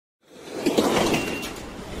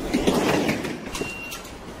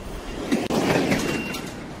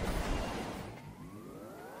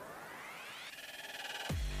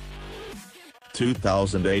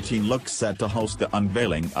2018 looks set to host the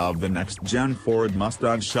unveiling of the next-gen Ford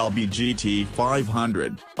Mustang Shelby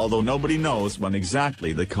GT500, although nobody knows when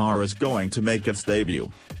exactly the car is going to make its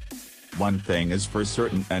debut. One thing is for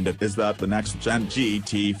certain, and it is that the next-gen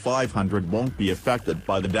GT500 won't be affected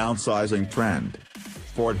by the downsizing trend.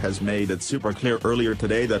 Ford has made it super clear earlier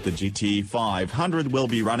today that the GT500 will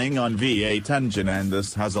be running on V8 engine, and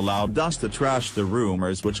this has allowed us to trash the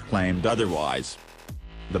rumors which claimed otherwise.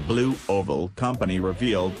 The Blue Oval company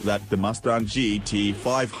revealed that the Mustang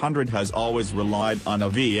GT500 has always relied on a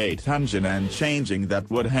V8 engine, and changing that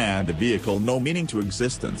would hand the vehicle no meaning to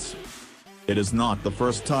existence. It is not the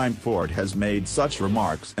first time Ford has made such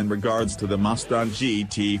remarks in regards to the Mustang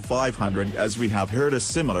GT500, as we have heard a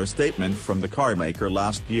similar statement from the carmaker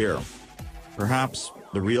last year. Perhaps,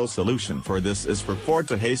 the real solution for this is for Ford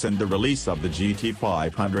to hasten the release of the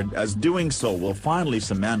GT500, as doing so will finally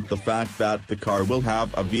cement the fact that the car will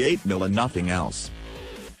have a V8 and nothing else.